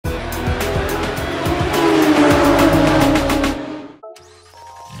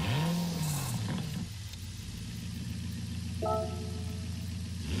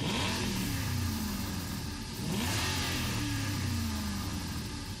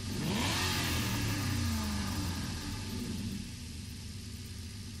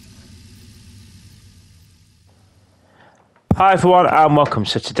Hi everyone and welcome.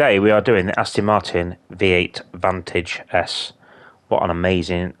 So today we are doing the Aston Martin V8 Vantage S. What an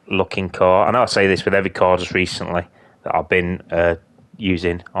amazing looking car. I know I say this with every car just recently that I've been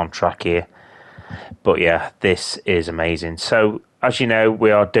using on track here. But yeah, this is amazing. So as you know, we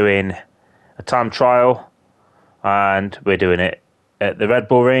are doing a time trial and we're doing it at the Red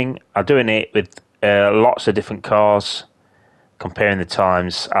Bull Ring. I'm doing it with lots of different cars, comparing the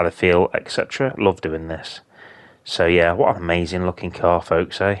times, how they feel, etc. Love doing this. So yeah, what an amazing looking car,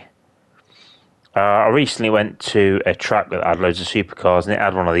 folks, eh? I recently went to a track that had loads of supercars and it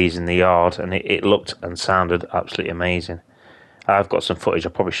had one of these in the yard and it looked and sounded absolutely amazing. I've got some footage,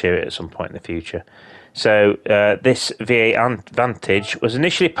 I'll probably share it at some point in the future. So this V8 Vantage was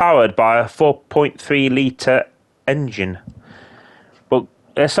initially powered by a 4.3 litre engine. But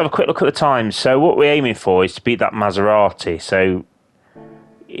let's have a quick look at the times. So what we're aiming for is to beat that Maserati. So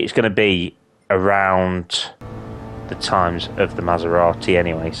it's going to be around the times of the Maserati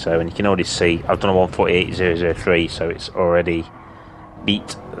anyway. So, and you can already see I've done a 1:48.003, so it's already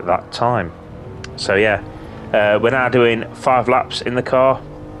beat that time. So yeah, we're now doing 5 laps in the car.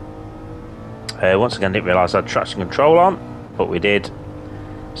 Once again, didn't realise I had traction control on, but we did.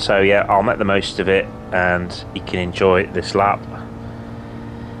 So yeah, I'll make the most of it and you can enjoy this lap.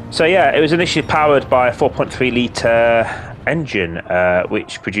 So yeah, it was initially powered by a 4.3 litre engine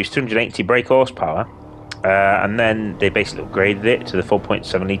which produced 280 brake horsepower. And then they basically upgraded it to the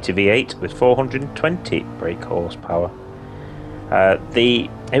 4.7 litre V8 with 420 brake horsepower. The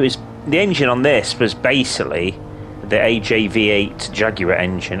engine on this was basically the AJ-V8 Jaguar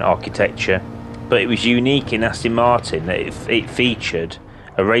engine architecture, but it was unique in Aston Martin that it featured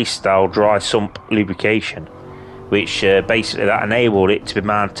a race-style dry sump lubrication, which basically that enabled it to be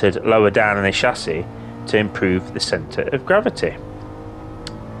mounted lower down in the chassis to improve the centre of gravity.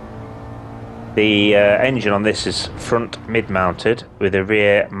 The engine on this is front mid-mounted with a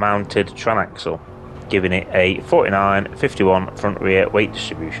rear-mounted transaxle, giving it a 49-51 front-rear weight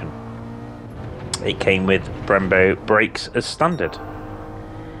distribution. It came with Brembo brakes as standard.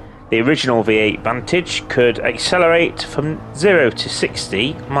 The original V8 Vantage could accelerate from 0 to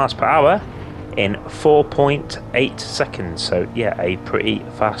 60 miles per hour in 4.8 seconds, so yeah, a pretty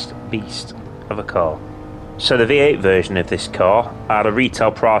fast beast of a car. So the V8 version of this car had a retail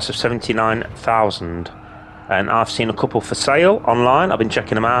price of $79,000, and I've seen a couple for sale online. I've been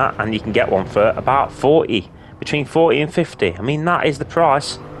checking them out and you can get one for about 40, between 40 and 50. I mean, that is the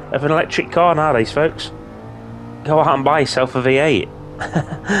price of an electric car nowadays, folks. Go out and buy yourself a V8.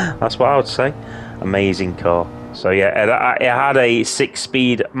 That's what I would say. Amazing car. So yeah, it had a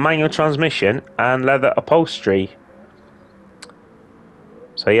 6-speed manual transmission and leather upholstery.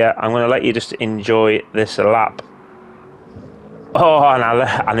 So yeah, I'm going to let you just enjoy this lap. Oh, and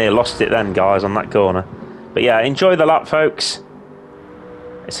I nearly lost it then, guys, on that corner. But yeah, enjoy the lap, folks.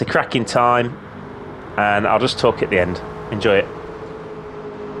 It's a cracking time, and I'll just talk at the end. Enjoy it.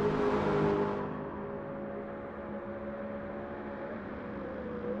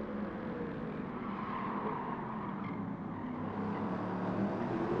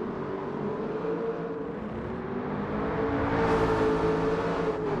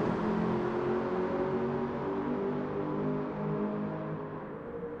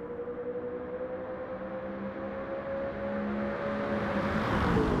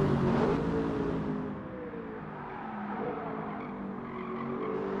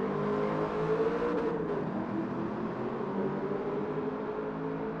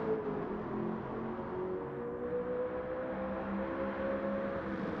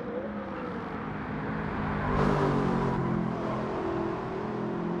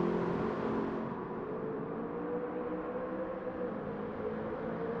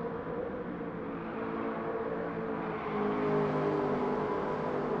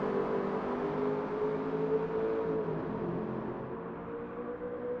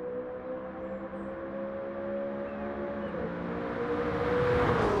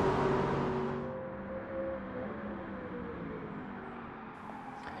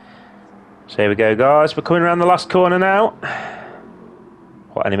 So here we go, guys. We're coming around the last corner now.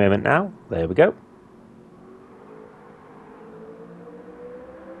 What, any moment now? There we go.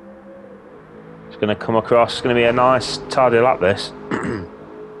 It's going to come across. It's going to be a nice, tidy lap, this.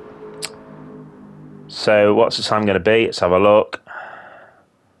 So what's the time going to be? Let's have a look.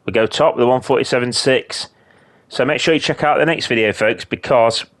 We go top with the 1:47.6. So make sure you check out the next video, folks,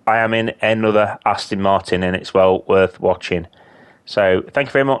 because I am in another Aston Martin and it's well worth watching. So thank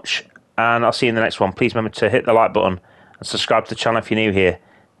you very much, and I'll see you in the next one. Please remember to hit the like button and subscribe to the channel if you're new here.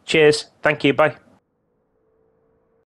 Cheers. Thank you. Bye.